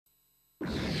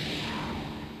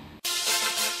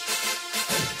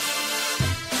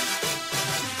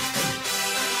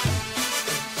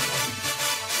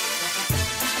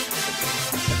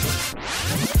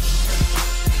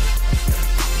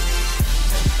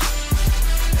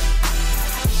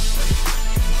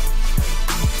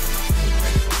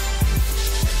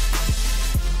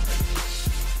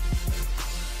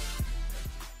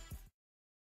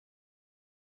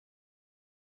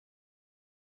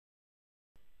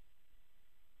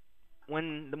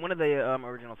One of the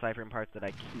original ciphering parts that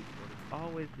I keep is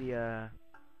always the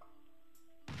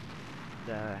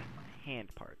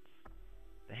hand parts.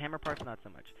 The hammer parts, not so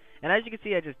much. And as you can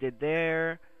see, I just did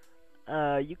there.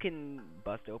 You can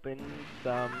bust open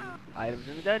some items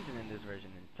in the dungeon in this version.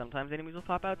 And sometimes enemies will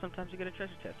pop out. Sometimes you get a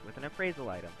treasure chest with an appraisal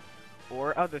item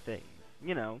or other things.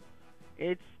 You know,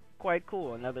 it's quite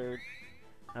cool. Another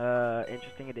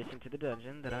interesting addition to the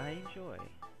dungeon that I enjoy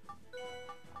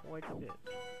quite a bit.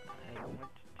 I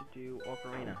want to do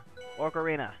Ocarina.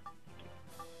 Ocarina!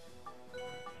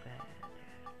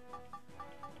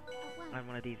 I'm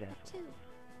one of these assholes.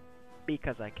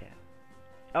 Because I can.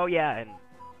 Oh yeah, and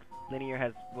Linear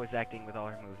has voice acting with all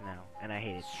her moves now, and I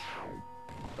hate it.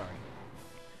 Sorry.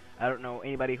 I don't know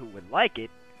anybody who would like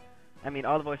it. I mean,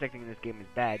 all the voice acting in this game is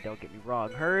bad, don't get me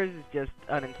wrong. Hers is just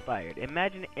uninspired.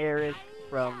 Imagine Aeris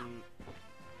from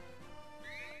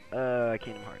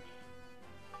Kingdom Hearts.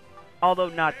 Although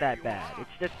not that bad. It's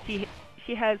just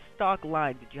she has stock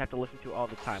lines that you have to listen to all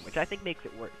the time, which I think makes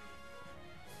it worse.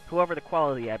 However, the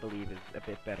quality, I believe, is a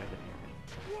bit better than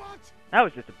yours. That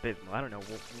was just abysmal. I don't know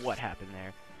what happened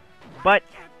there. But,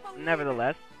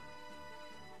 nevertheless,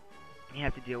 you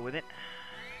have to deal with it.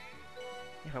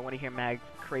 If I want to hear Mag's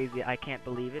crazy, I can't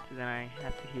believe it, then I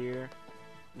have to hear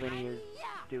Linear's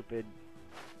stupid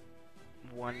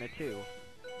 1 to 2.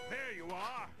 There you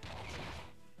are.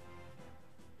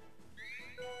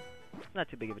 Not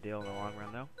too big of a deal in the long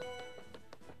run, though.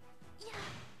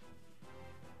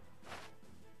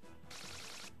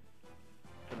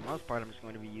 For the most part, I'm just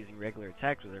going to be using regular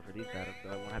attacks with her for these battles, so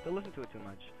I won't have to listen to it too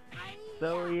much.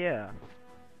 So, yeah.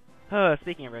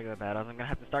 Speaking of regular battles, I'm going to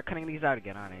have to start cutting these out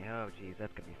again, aren't I? Oh, jeez,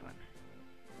 that's going to be fun.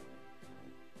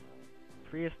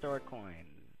 Prehistoric coins.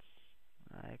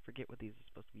 I forget what these are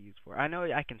supposed to be used for. I know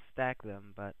I can stack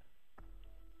them, but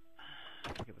I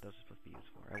forget what those are supposed to be used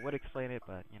for. I would explain it,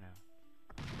 but, you know.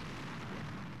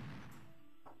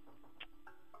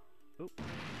 Oop.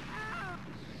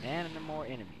 And more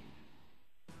enemies.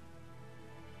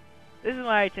 This is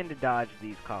why I tend to dodge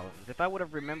these columns. If I would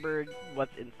have remembered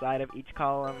what's inside of each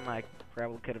column, I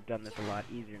probably could have done this a lot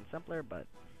easier and simpler, but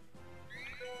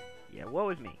yeah, woe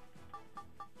is me.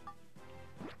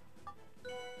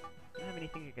 Do I have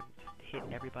anything that can just hit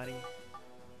everybody?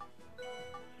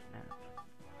 Snap.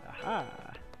 Aha!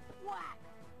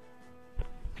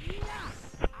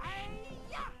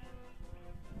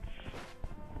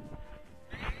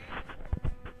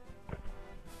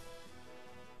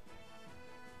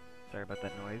 Sorry about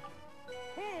that noise.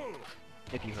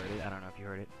 If you heard it, I don't know if you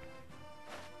heard it.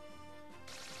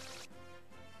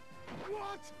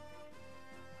 What?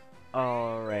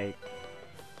 Alright.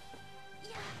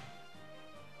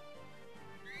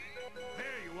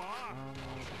 There you are.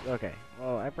 Okay.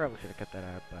 Well, I probably should have cut that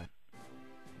out, but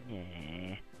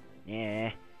yeah.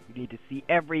 You need to see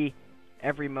every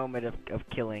moment of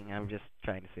killing. I'm just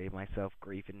trying to save myself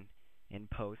grief in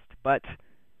post, but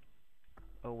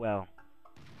oh well.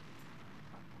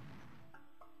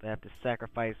 If I have to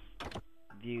sacrifice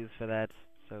views for that,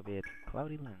 so be it.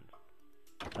 Cloudy lens.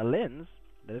 A lens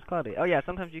that is cloudy. Oh yeah,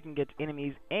 sometimes you can get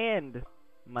enemies and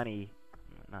money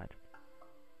and whatnot.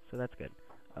 So that's good.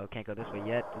 Oh, can't go this way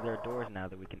yet. There are doors now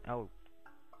that we can... Oh,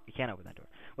 we can't open that door.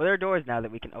 Well, there are doors now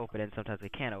that we can open, and sometimes we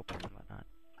can't open and whatnot.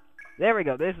 There we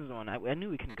go. This is the one. I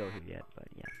knew we couldn't go here yet, but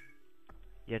yeah.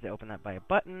 You have to open that by a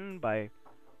button,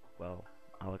 well,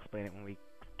 I'll explain it when we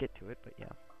get to it, but yeah.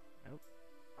 Nope.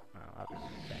 Oh, I'll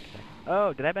just back attack.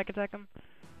 Oh, did I back attack him?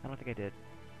 I don't think I did.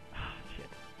 Ah, shit.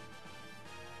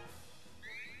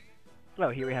 Oh,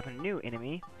 here we have a new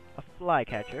enemy. A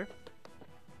flycatcher.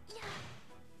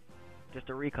 Just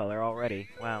a recolor already.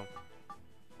 Wow.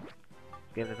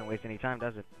 This game doesn't waste any time,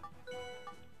 does it?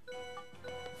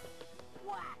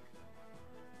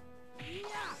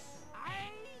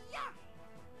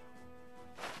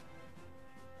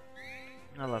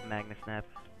 I love Magna Snap.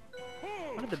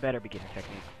 One of the better beginner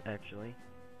techniques, actually.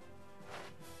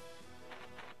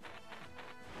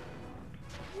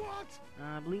 What?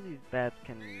 I believe these bats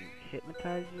can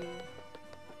hypnotize you.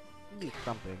 Do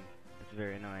something. It's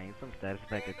very annoying. Some status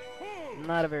effect. It's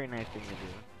not a very nice thing to do.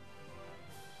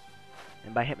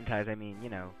 And by hypnotize, I mean, you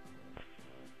know,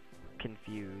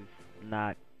 confuse.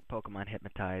 not Pokemon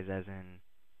hypnotize as in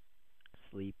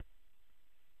sleep.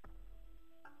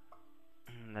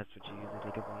 That's what you usually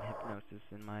think of in hypnosis,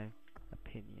 in my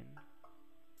opinion.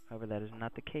 However, that is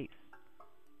not the case.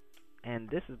 And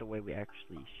this is the way we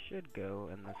actually should go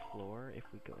in this floor. If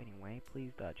we go anyway,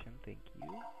 please dodge him. Thank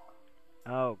you.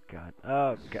 Oh god.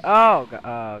 Oh god. Oh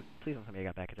god. Please don't tell me I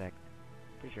got back attack.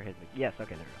 Pretty sure it hit me. Yes.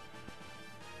 Okay. There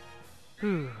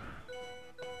we go. Whew.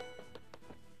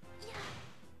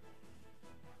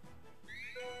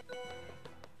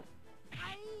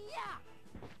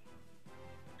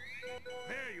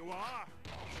 There you are.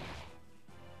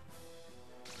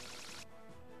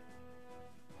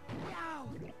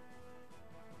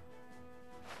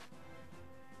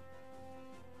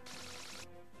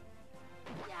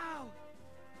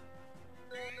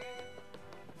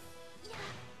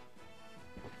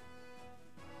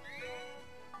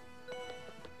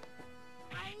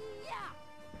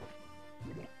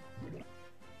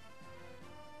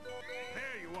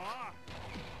 There you are.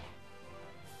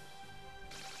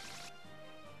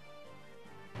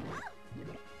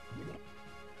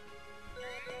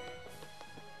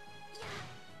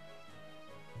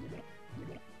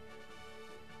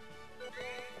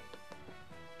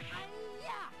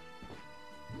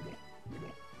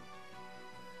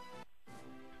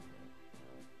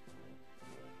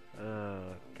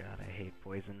 Oh god, I hate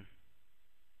poison.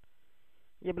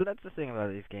 Yeah, but that's the thing about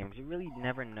these games. You really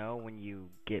never know when you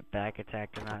get back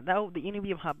attacked or not. No, the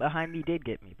enemy behind me did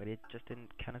get me, but it just didn't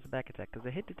count as a back attack because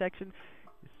the hit detection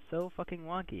is so fucking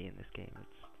wonky in this game.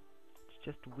 It's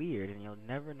just weird, and you'll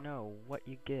never know what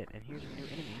you get. And here's a new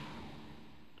enemy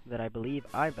that I believe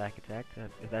I back attacked.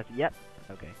 If that's yep.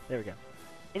 Okay, there we go.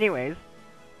 Anyways,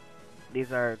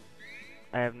 these are,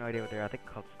 I have no idea what they are. I think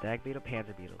called stag beetle,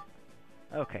 panzer beetles.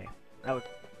 Okay, that was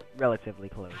relatively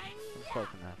close. Close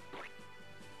enough.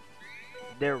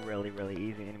 They're really, really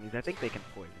easy enemies. I think they can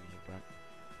poison you, but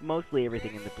mostly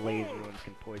everything in the Blaze Ruins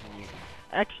can poison you.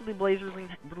 Actually, Blaze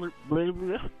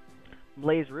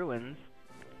Ruins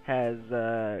has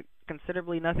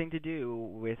considerably nothing to do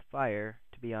with fire,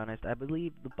 to be honest. I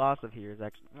believe the boss of here is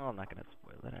actually... Well, I'm not going to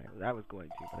spoil it. I was going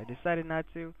to, but I decided not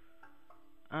to.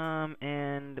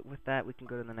 And with that, we can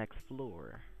go to the next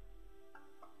floor.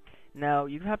 Now,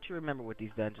 you have to remember with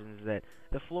these dungeons that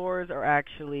the floors are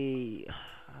actually,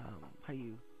 how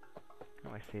do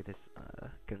I say this,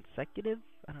 consecutive?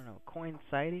 I don't know,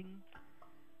 coinciding?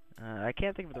 I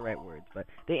can't think of the right words, but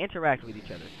they interact with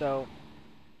each other. So,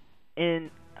 in,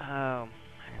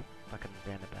 fucking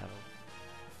random battles.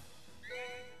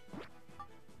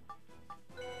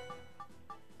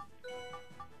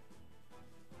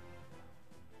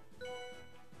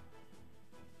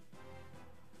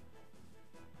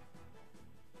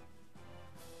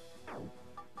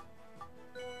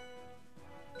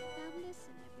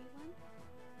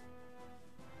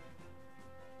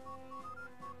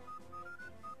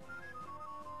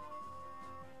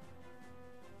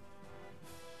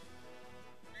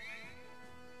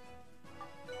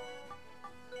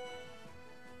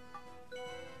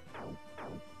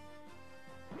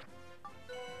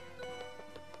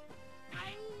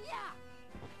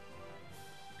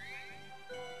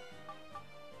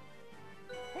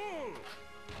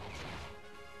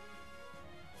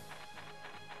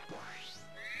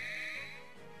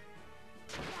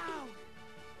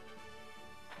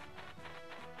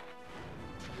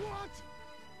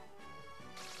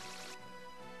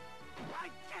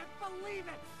 Believe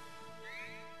it!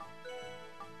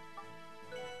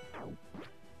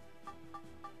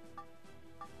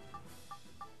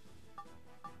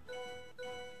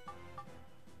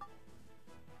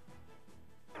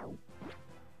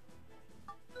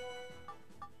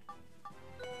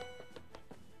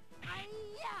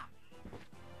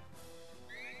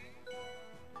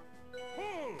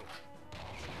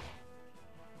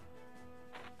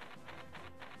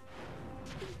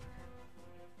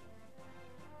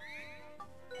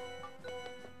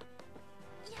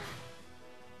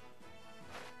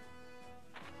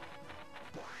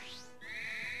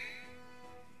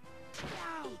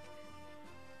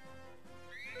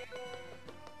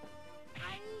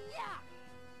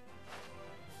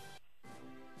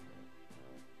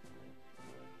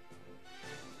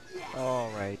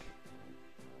 Alright.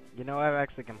 You know, I've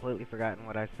actually completely forgotten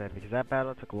what I said, because that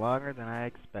battle took longer than I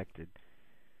expected.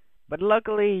 But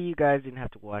luckily, you guys didn't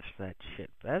have to watch that shit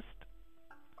fest.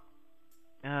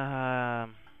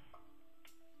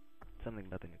 Something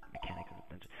about the mechanics of the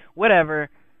dungeon. Whatever.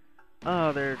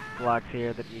 Oh, there's blocks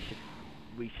here that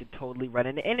we should totally run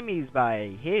into enemies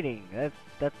by hitting.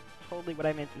 That's totally what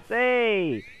I meant to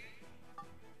say.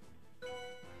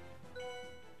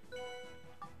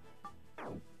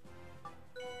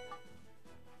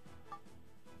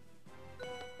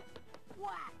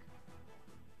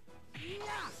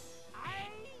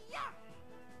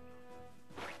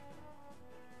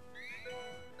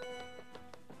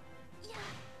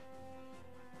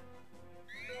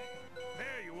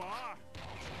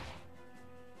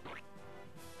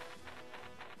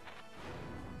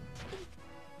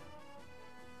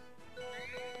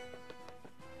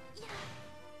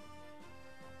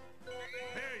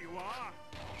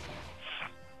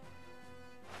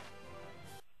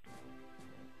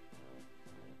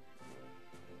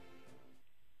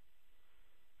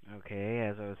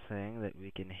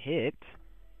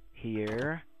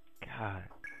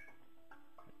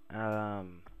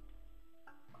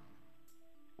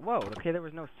 Whoa, okay, there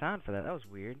was no sound for that. That was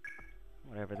weird.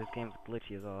 Whatever, this game's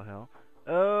glitchy as all hell.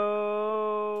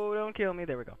 Oh, don't kill me.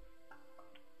 There we go.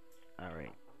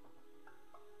 Alright.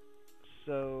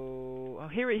 So, oh,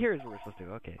 here's where we're supposed to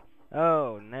go. Okay.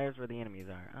 Oh, and there's where the enemies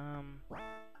are.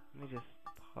 Let me just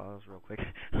pause real quick.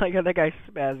 Like that guy's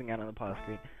spazzing out on the pause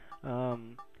screen.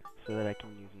 So that I can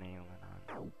use Nail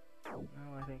on.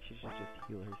 No, I think she should just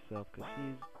heal herself because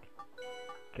she's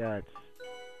got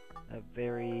a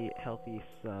very healthy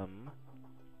sum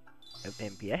of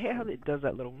MP. I hate how it does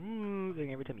that little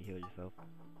thing every time you heal yourself.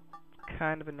 It's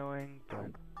kind of annoying, but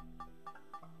not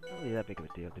really that big of a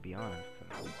deal, to be honest. I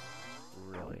mean,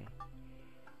 really.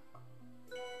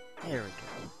 There we go.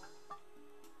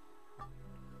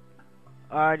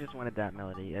 Oh, I just wanted that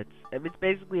melody. It's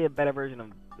basically a better version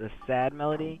of the sad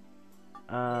melody.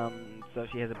 So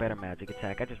she has a better magic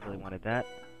attack. I just really wanted that.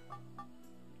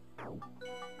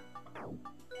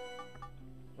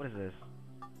 What is this?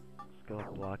 Skill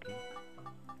of blocking.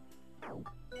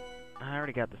 I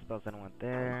already got the spells I don't want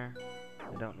there.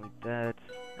 I don't need that.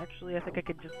 Actually, I think I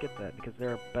could just get that because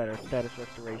there are better status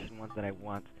restoration ones that I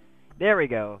want. There we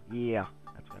go. Yeah,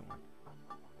 that's what I want.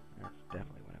 That's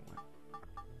definitely what I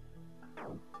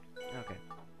want. Okay.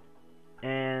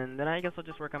 And then I guess I'll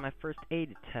just work on my first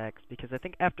aid attacks because I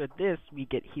think after this we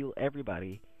get heal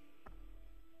everybody.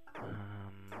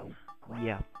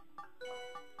 Yeah.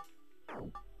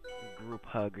 Group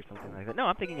hug or something like that. No,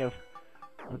 I'm thinking of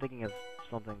something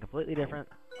completely different.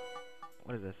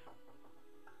 What is this?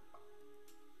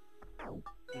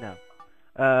 No.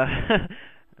 No,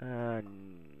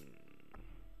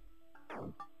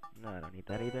 I don't need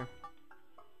that either.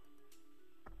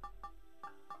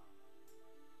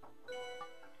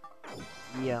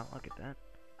 Yeah, I'll get that.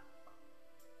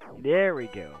 There we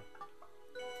go.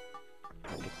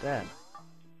 Look at that.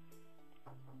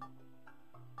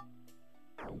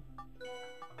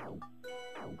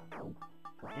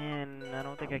 And I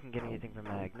don't think I can get anything from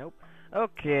Mag. Nope.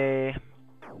 Okay.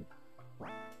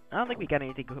 I don't think we got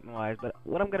anything equipment-wise, but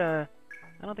what I'm gonna...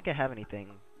 I don't think I have anything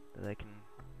that I can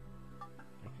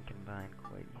combine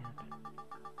quite yet.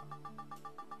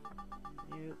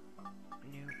 Nope.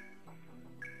 Nope.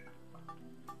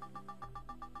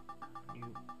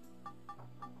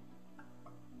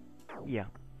 Yeah.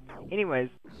 Anyways.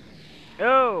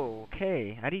 Oh,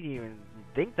 okay. I didn't even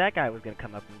think that guy was gonna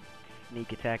come up and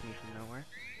sneak attack me from nowhere.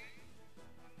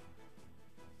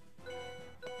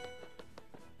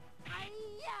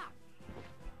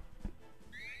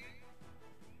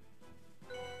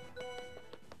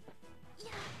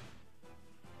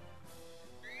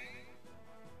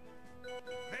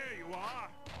 There you are.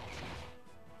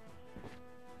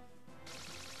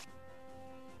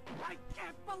 I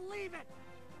can't believe it.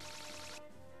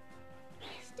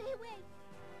 Stay away.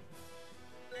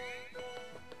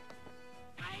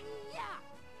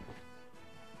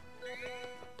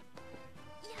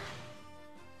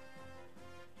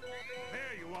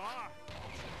 There you are.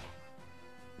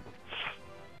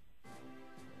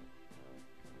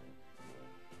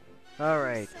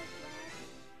 Alright.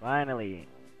 Finally.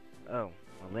 Oh,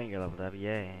 well, linear leveled up.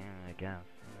 Yeah, I guess.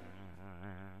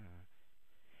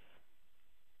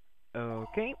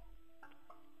 Okay.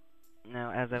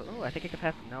 Now, as I think I can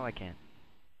pass. No, I can't.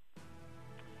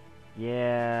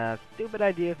 Yeah, stupid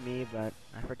idea of me, but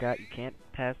I forgot you can't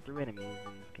pass through enemies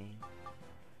in this game.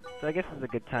 So I guess this is a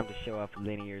good time to show off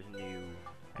Linear's new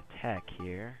attack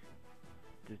here.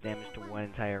 Does damage to one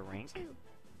entire rank. Ooh.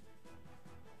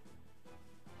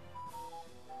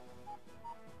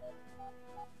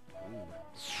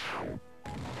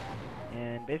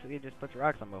 And basically it just puts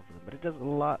rocks on both of them, but it does a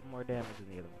lot more damage than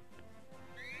the other one.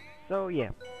 So yeah.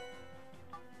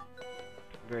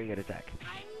 Very good attack.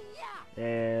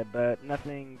 But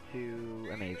nothing too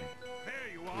amazing. There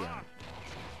you are.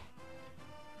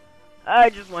 I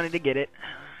just wanted to get it.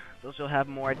 So she'll have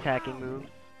more attacking moves.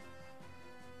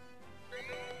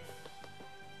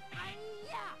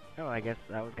 Oh, I guess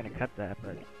I was gonna cut that,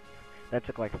 but that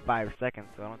took like 5 seconds,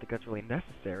 so I don't think that's really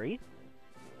necessary.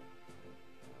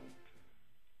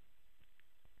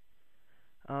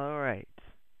 Alright.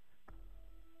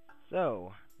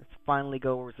 So, let's finally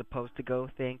go where we're supposed to go,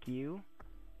 thank you.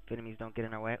 If enemies don't get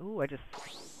in our way. Ooh, I just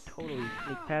totally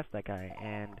sneaked past that guy,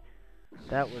 and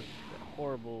that was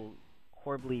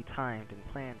horribly timed and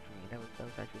planned for me. That was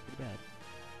actually pretty bad.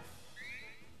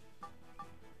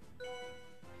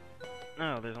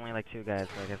 Oh, there's only like 2 guys,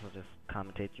 so I guess I'll just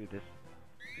commentate through this.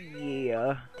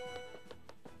 Yeah.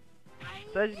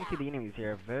 So as you can see, the enemies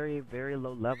here are very, very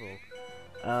low level.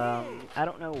 I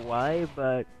don't know why,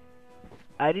 but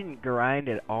I didn't grind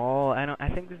at all. I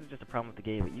think this is just a problem with the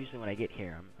game, but usually when I get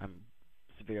here, I'm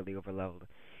severely overleveled.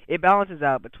 It balances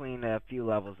out between a few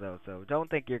levels though, so don't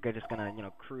think you're just gonna,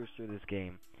 cruise through this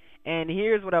game. And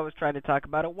here's what I was trying to talk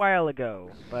about a while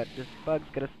ago, but this bug's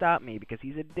gonna stop me because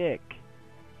he's a dick.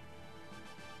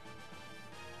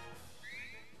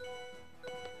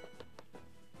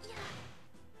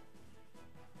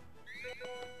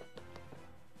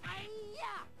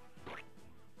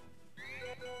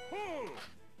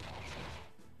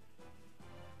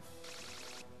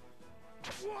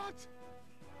 What?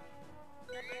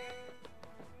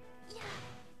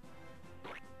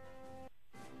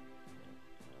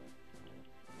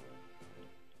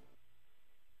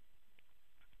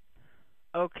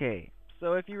 Okay,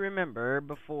 so if you remember,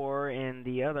 before in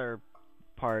the other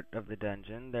part of the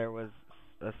dungeon, there was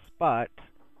a spot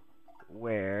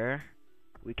where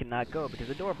we cannot go because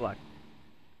the door blocked.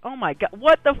 Oh my god,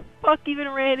 what the fuck even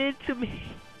ran into me?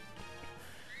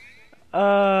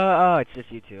 Oh, it's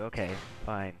just you two. Okay,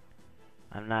 fine.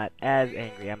 I'm not as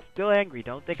angry. I'm still angry.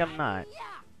 Don't think I'm not.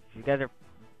 You guys are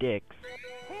dicks.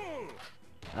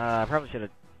 I probably should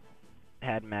have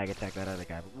had Mag attack that other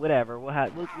guy, but whatever.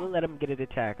 We'll let him get an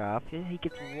attack off. He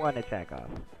gets one attack off.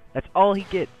 That's all he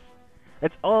gets.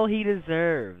 That's all he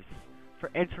deserves for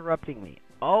interrupting me.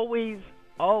 Always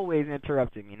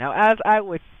interrupting me. Now, as I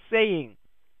was saying,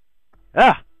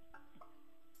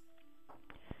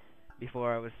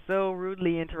 before I was so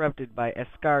rudely interrupted by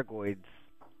escargoids.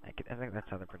 I think that's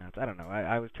how they're pronounced. I don't know.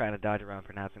 I was trying to dodge around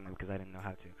pronouncing them because I didn't know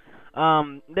how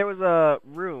to. There was a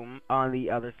room on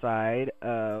the other side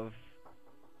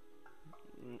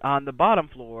on the bottom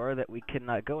floor that we could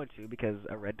not go into because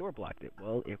a red door blocked it.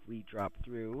 Well, if we drop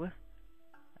through,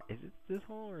 is it this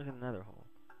hole or is it another hole?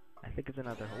 I think it's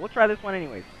another hole. We'll try this one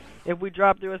anyways. If we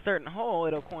drop through a certain hole,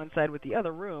 it'll coincide with the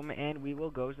other room, and we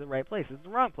will go to the right place. It's the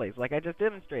wrong place, like I just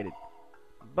demonstrated.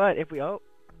 But if we... Oh,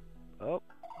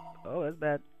 that's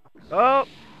bad. Oh,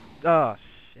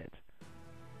 shit.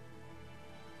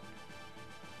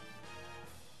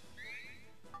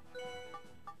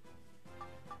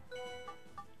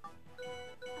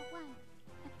 A 1,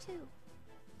 a 2.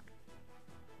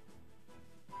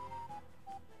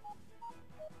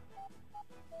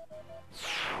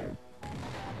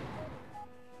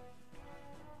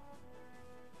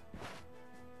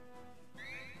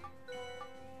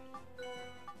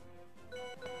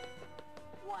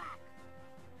 Whack!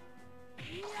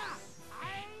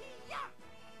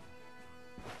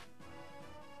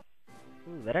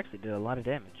 Ooh, that actually did a lot of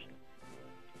damage.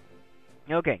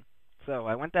 Okay, so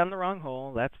I went down the wrong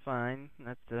hole. That's fine.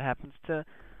 That happens to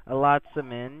a lots of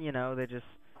men.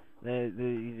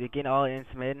 They get all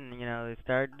intimate and they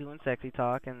start doing sexy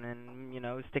talk and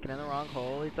then sticking in the wrong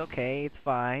hole. It's okay. It's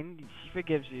fine. She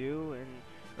forgives you and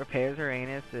repairs her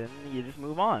anus and you just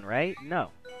move on, right?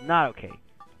 No, not okay.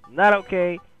 Not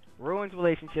okay. Ruins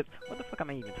relationships. What the fuck am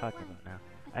I even talking about now?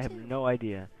 I have no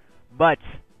idea. But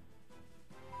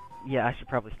yeah, I should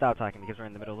probably stop talking because we're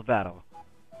in the middle of the battle.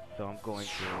 So I'm going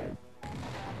to.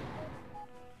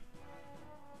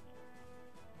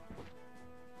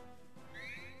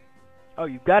 Oh,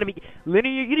 you gotta be...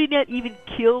 Linear, you did not even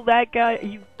kill that guy?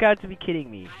 You've got to be kidding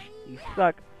me. You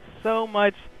suck so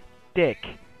much dick.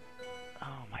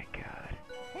 Oh my god.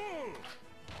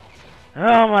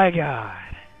 Oh my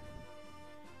god.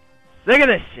 Sick of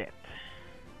this shit.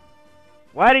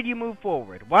 Why did you move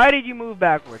forward? Why did you move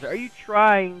backwards? Are you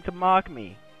trying to mock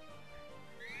me?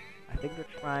 I think they're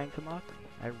trying to mock me.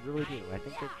 I really do. I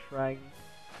think they're trying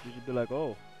to just be like,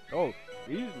 oh,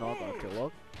 he's not gonna kill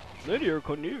us. Linear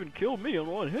couldn't even kill me in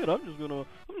one hit. I'm just gonna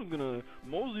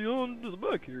mosey on to the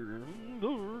back here.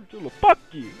 Fuck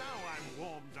you! Now I'm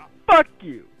warmed up. Fuck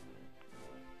you!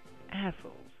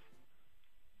 Assholes.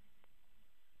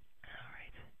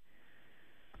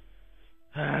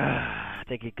 Alright.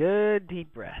 Take a good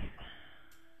deep breath.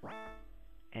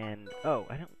 And, oh,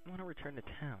 I don't want to return to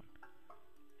town.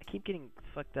 I keep getting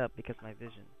fucked up because my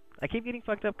vision.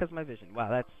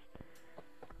 Wow,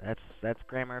 that's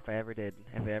grammar if I ever did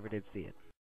see it.